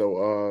 man.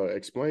 So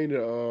explain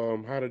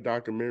how the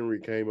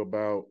documentary came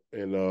about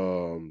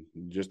and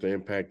just the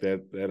impact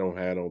that don't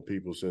had on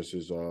people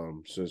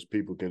since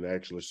people can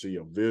actually see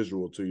a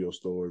visual to your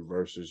story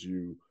versus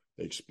you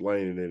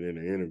explaining it in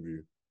an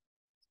interview.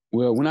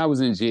 Well, when I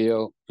was in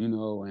jail, you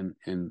know,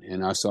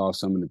 and I saw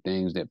some of the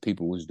things that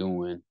people was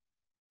doing,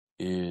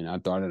 and I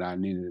thought that I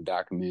needed a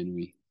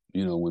documentary.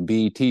 You know, when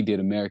BET did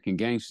American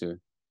Gangster,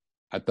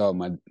 I thought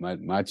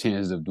my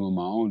chances of doing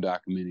my own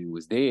documentary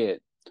was dead.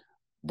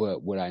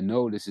 But what I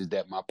noticed is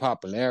that my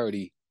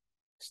popularity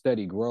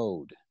steady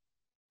growed.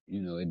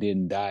 You know, it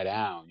didn't die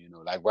down. You know,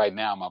 like right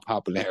now, my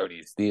popularity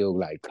is still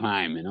like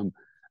climbing.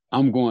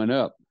 I'm going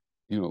up.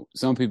 You know,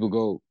 some people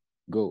go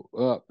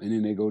up and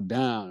then they go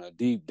down or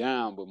deep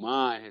down, but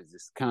mine has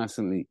just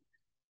constantly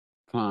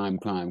climb,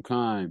 climb,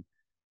 climb.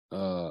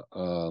 Uh,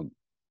 uh,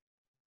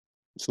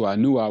 so I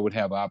knew I would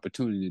have an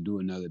opportunity to do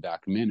another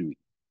documentary.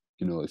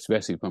 You know,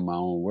 especially from my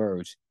own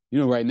words. You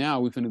know, right now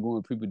we're finna go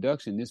in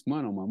pre-production this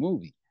month on my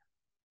movie.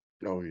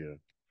 Oh yeah,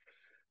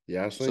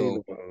 yeah. I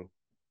seen. So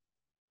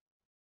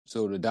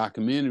so the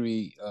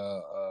documentary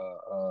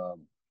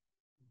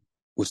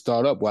would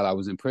start up while I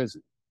was in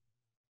prison.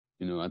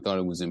 You know, I thought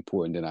it was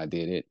important that I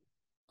did it.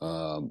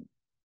 Um,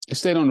 it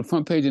stayed on the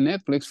front page of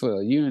Netflix for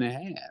a year and a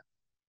half.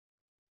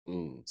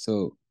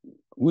 So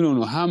we don't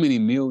know how many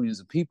millions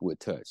of people it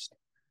touched.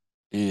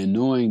 And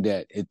knowing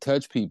that it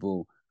touched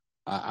people,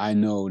 I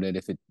know that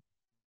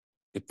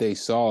if they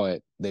saw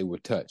it, they were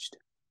touched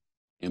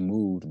and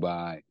moved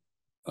by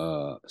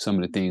some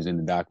of the things in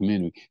the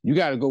documentary. You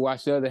got to go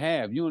watch the other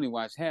half. You only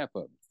watch half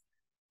of it.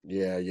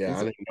 Yeah, yeah. It's,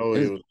 I didn't know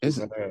it was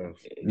two halves.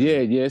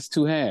 yeah, it's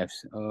two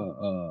halves.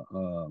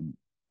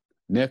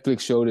 Netflix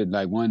showed it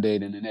like one day,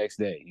 then the next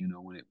day. You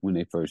know when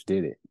they first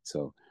did it.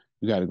 So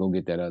you got to go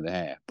get that other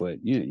half. But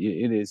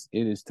it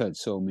is touched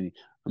so many.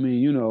 I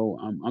mean, you know,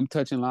 I'm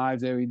touching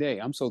lives every day.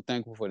 I'm so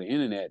thankful for the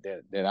internet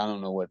that I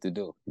don't know what to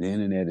do. The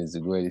internet is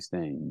the greatest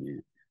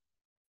thing,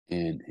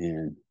 man.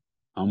 And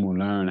I'm gonna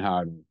learn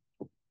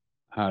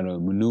how to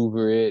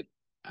maneuver it,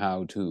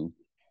 how to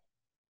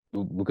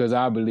because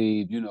I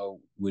believe, you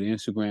know, with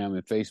Instagram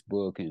and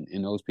Facebook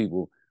and those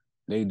people,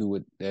 they do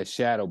it that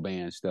shadow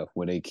ban stuff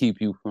where they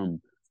keep you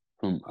from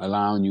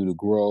allowing you to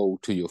grow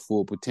to your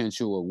full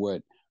potential of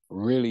what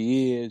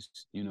really is.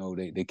 You know,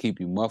 they keep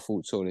you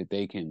muffled so that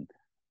they can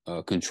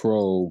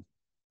control,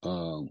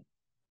 you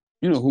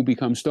know, who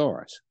becomes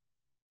stars.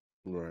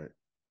 Right.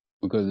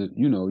 Because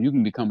you know you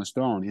can become a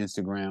star on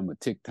Instagram or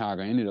TikTok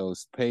or any of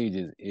those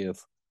pages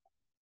if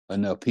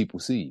enough people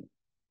see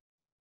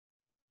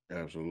you.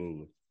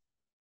 Absolutely.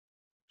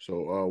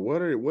 So,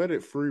 where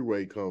did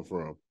Freeway come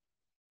from?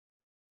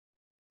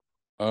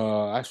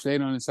 I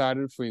stayed on the side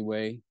of the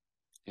freeway,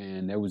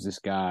 and there was this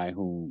guy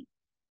who,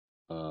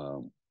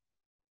 um,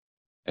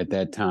 at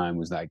that time,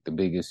 was like the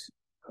biggest,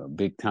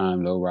 big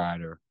time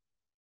lowrider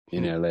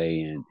in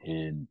LA,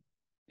 and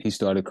he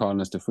started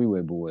calling us the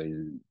Freeway Boys.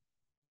 And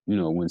you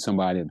know, when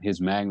somebody of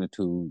his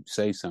magnitude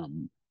say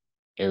something,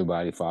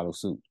 everybody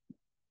follows suit.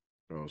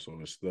 Oh, so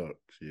it stuck.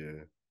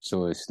 Yeah.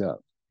 So it stuck.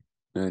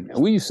 And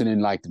we used to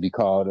didn't like to be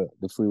called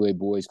the Freeway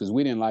Boys because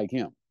we didn't like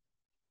him.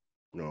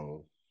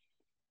 No.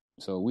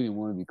 So we didn't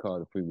want to be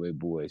called the Freeway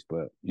Boys,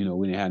 but you know,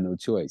 we didn't have no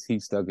choice. He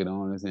stuck it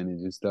on us and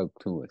it just stuck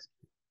to us.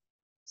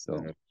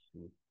 So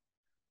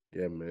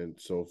yeah, man.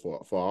 So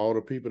for all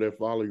the people that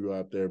follow you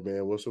out there,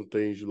 man, what's some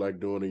things you like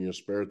doing in your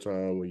spare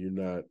time when you're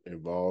not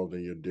involved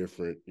in your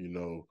different,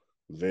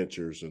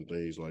 ventures and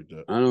things like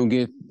that? I don't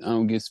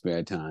get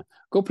spare time.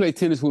 Go play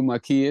tennis with my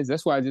kids.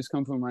 That's where I just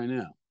come from right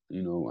now.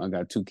 You know, I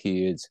got two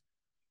kids.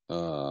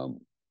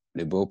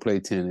 They both play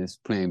tennis,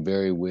 playing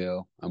very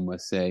well, I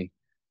must say.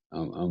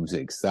 I'm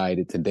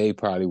excited. Today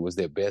probably was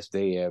their best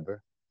day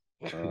ever.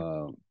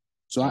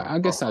 So I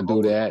guess I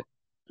do that.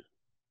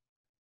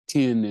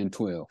 10 and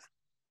 12.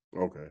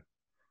 Okay.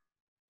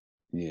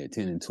 Yeah,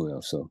 10 and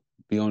 12. So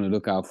be on the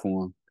lookout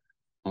for them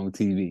on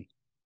TV.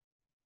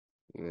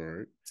 All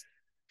right.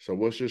 So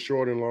what's your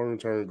short and long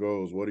term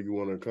goals? What do you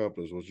want to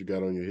accomplish? What you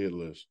got on your hit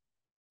list?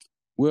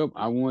 Well,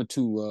 I want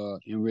to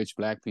enrich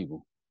Black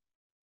people.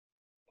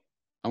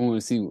 I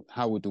want to see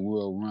how would the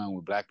world run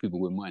with Black people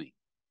with money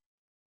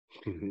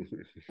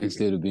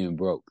instead of being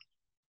broke.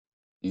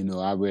 You know,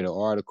 I read an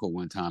article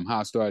one time, How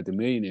I Started the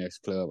Millionaires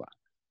Club.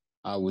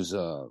 I was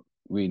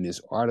reading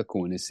this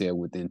article and it said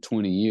within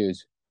 20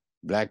 years,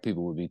 Black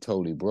people would be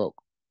totally broke.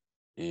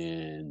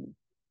 And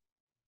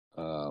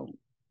uh,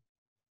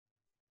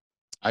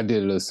 I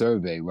did a little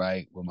survey,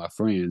 right, with my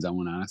friends. I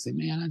went on. I said,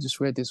 man, I just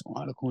read this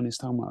article and it's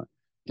talking about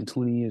in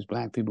 20 years,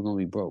 black people gonna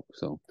be broke.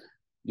 So,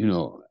 you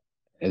know,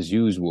 as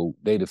usual,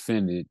 they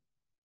defended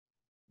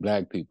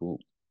black people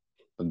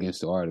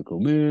against the article.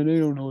 Man, they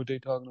don't know what they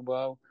talking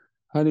about.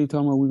 How they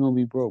talking about we gonna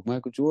be broke?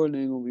 Michael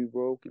Jordan ain't gonna be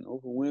broke, and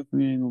Oprah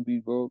Winfrey ain't gonna be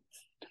broke.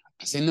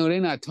 I said, no, they're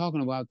not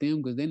talking about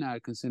them because they're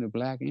not considered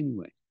black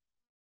anyway.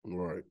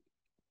 Right.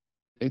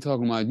 They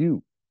talking about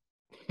you.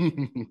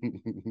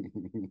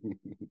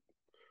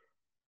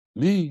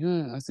 Me?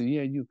 Huh? I said,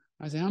 yeah, you.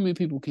 I said, how many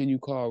people can you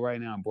call right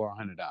now and borrow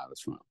 $100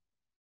 from?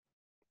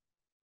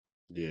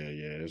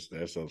 Yeah,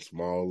 that's a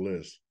small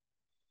list.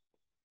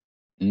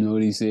 You know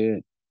what he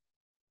said?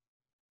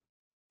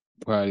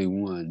 Probably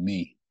one,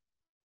 me.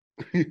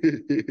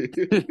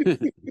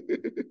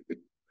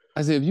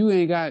 I said, if you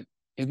ain't got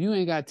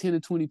 10 or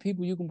 20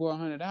 people you can borrow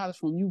 $100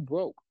 from, you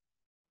broke.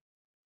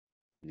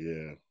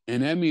 Yeah.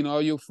 And that means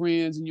all your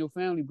friends and your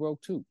family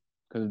broke too.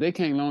 Because if they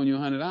can't loan you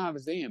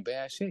 $100, they in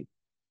bad shape.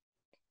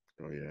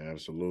 Oh yeah,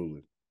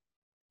 absolutely.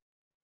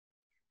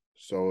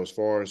 So as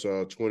far as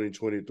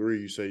 2023,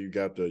 you say you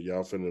got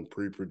y'all finna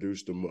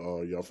produce the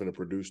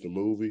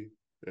movie,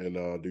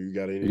 and do you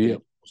got anything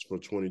else for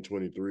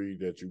 2023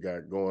 that you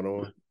got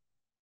going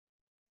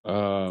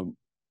on?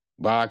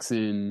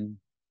 Boxing.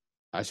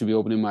 I should be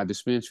opening my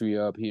dispensary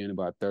up here in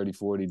about 30,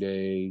 40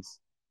 days.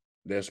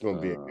 That's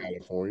gonna be in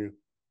California.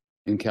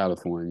 In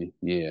California,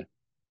 yeah.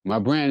 My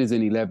brand is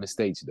in 11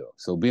 states though,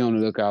 so be on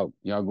the lookout.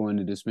 Y'all go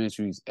into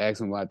dispensaries, ask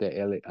them about that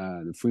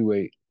the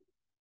Freeway,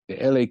 the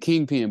LA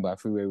Kingpin by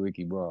Freeway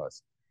Ricky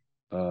Ross.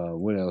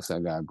 What else I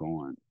got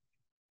going?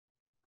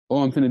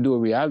 Oh, I'm finna do a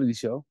reality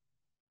show.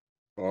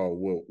 Oh,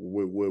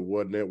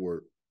 what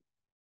network?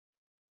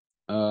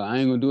 I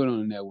ain't gonna do it on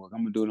the network. I'm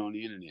gonna do it on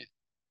the internet.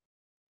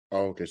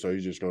 Oh, okay. So you're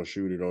just gonna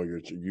shoot it on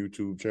your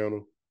YouTube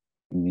channel?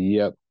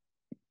 Yep.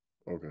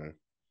 Okay.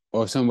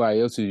 Or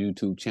somebody else's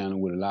YouTube channel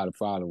with a lot of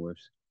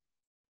followers.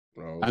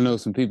 Oh, I know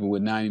some people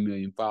with 90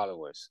 million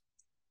followers.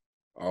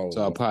 Oh,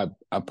 so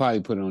I'll probably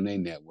put it on their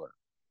network.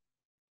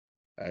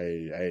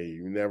 Hey,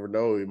 you never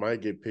know. It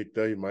might get picked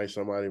up.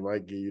 Somebody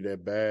might give you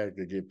that bag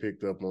to get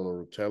picked up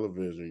on a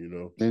television, you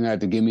know. They're gonna have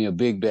to give me a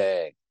big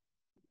bag.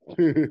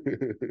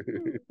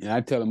 And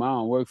I tell them I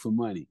don't work for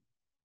money.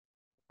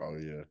 Oh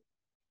yeah.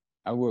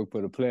 I work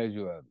for the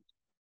pleasure of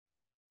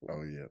it.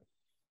 Oh yeah.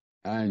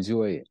 I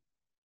enjoy it.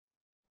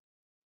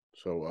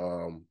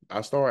 So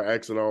I started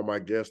asking all my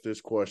guests this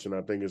question.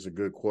 I think it's a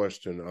good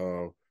question.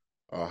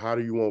 How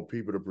do you want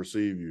people to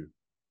perceive you?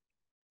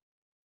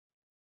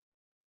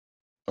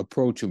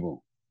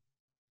 Approachable.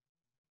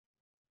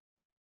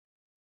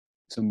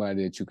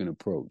 Somebody that you can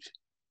approach.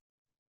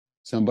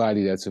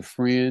 Somebody that's a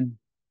friend.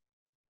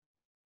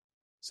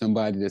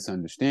 Somebody that's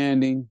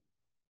understanding.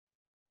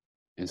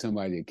 And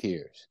somebody that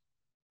cares.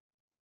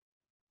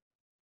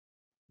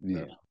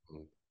 Yeah.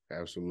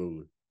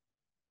 Absolutely.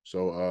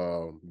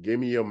 So give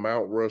me your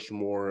Mount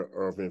Rushmore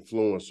of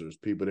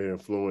influencers, people that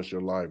influence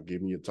your life.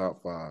 Give me your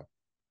top 5.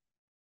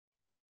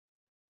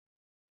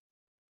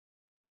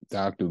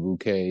 Dr.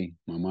 Bouquet,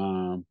 my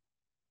mom,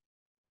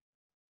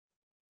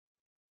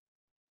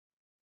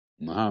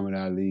 Muhammad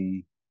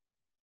Ali,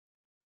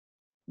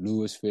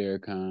 Louis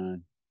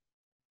Farrakhan.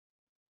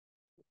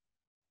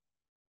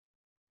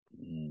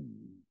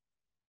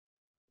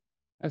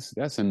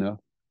 That's enough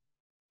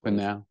for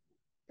now.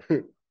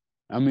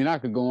 I mean, I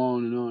could go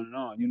on and on and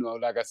on. You know,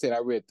 like I said, I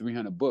read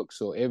 300 books.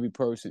 So every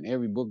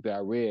book that I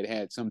read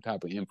had some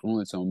type of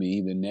influence on me,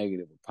 either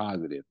negative or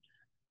positive.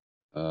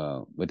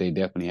 But they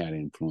definitely had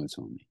an influence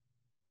on me.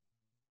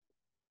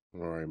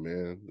 All right,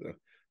 man.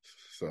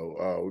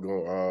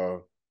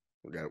 So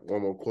we got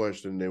one more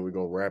question, then we're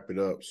gonna wrap it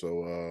up.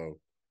 So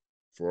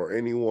for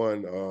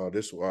anyone,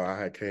 this is why I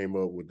had came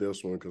up with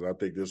this one because I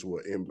think this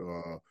would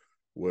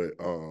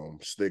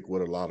stick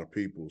with a lot of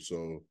people.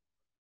 So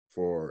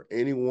for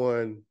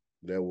anyone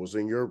that was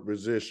in your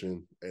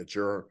position at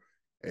your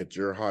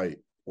height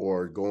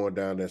or going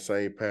down that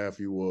same path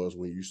you was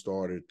when you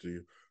started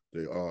to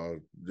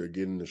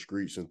get in the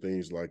streets and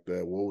things like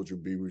that, what would you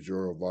be with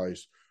your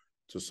advice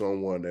to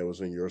someone that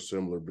was in your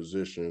similar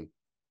position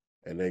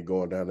and they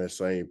going down that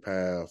same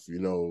path, you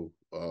know,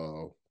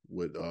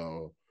 with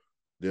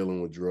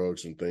dealing with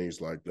drugs and things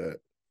like that?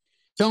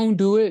 Don't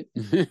do it.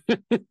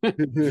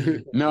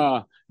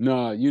 No,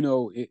 you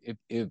know,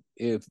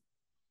 if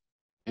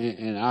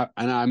and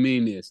I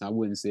mean this, I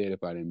wouldn't say it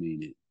if I didn't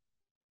mean it.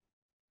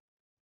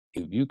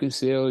 If you can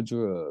sell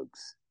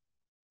drugs,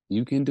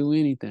 you can do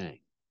anything.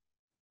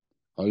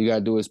 All you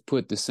gotta do is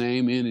put the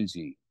same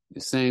energy,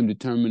 the same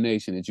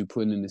determination that you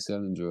put into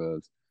selling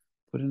drugs,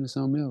 put into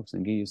something else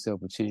and give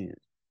yourself a chance.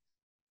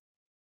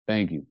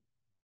 Thank you.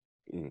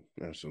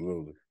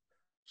 Absolutely.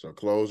 So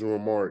closing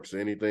remarks,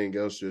 anything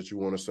else that you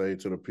want to say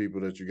to the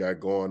people that you got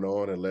going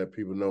on and let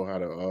people know how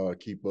to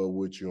keep up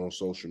with you on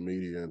social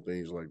media and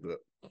things like that?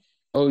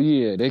 Oh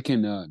yeah, they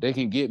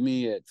can get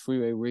me at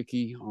Freeway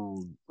Ricky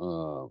on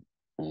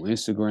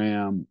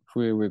Instagram,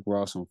 Freeway Rick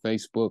Ross on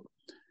Facebook.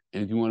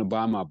 And if you want to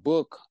buy my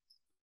book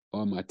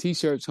or my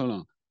t-shirts, hold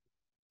on.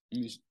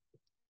 You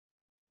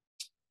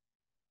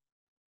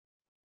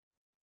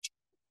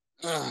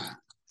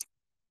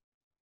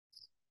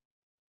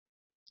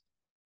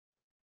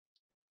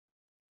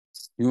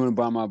want to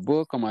buy my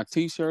book or my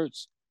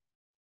T-shirts?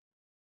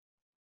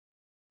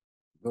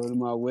 Go to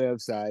my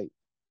website.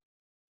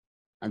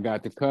 I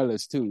got the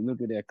colors too.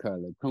 Look at that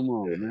color. Come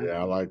on, man. Yeah,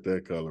 I like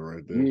that color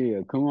right there. Yeah,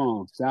 come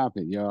on. Stop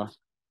it, y'all.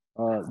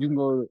 You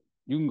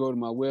can go to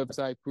my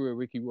website, Career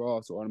Ricky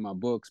Ross, order my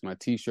books, my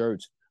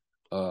T-shirts.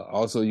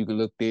 Also, you can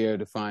look there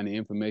to find the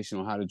information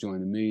on how to join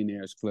the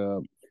Millionaires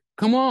Club.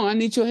 Come on, I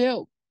need your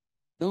help.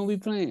 Don't be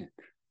playing.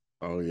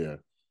 Oh yeah,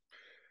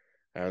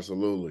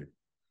 absolutely.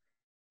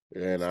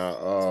 And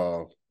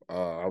I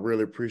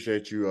really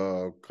appreciate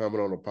you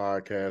coming on the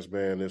podcast,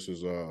 man. This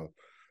is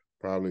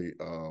probably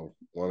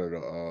one of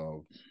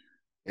the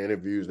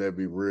interviews that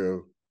be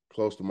real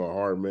close to my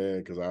heart, man,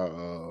 because I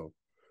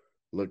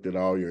looked at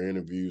all your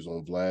interviews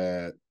on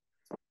Vlad,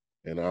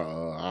 and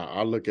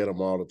I look at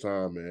them all the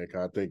time, man.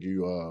 Cause I think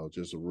you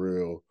just a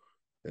real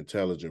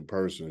intelligent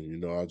person. You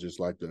know, I just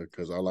like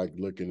because I like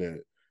looking at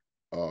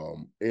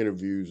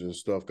interviews and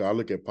stuff. Cause I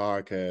look at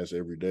podcasts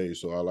every day,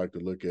 so I like to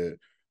look at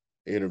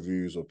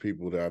interviews of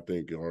people that I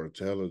think are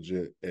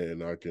intelligent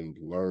and I can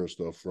learn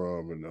stuff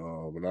from, and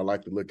I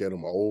like to look at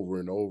them over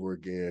and over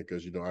again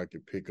because you know I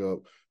can pick up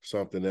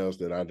something else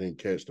that I didn't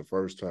catch the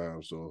first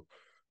time. So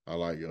I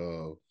like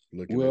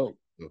looking Well,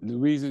 at the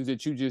reasons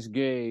that you just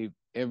gave,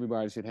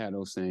 everybody should have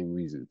those same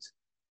reasons.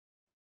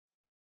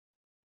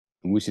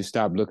 And we should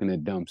stop looking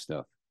at dumb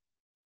stuff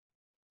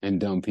and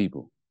dumb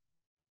people.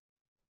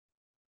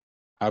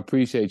 I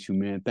appreciate you,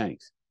 man.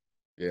 Thanks.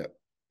 Yeah,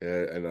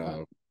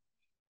 and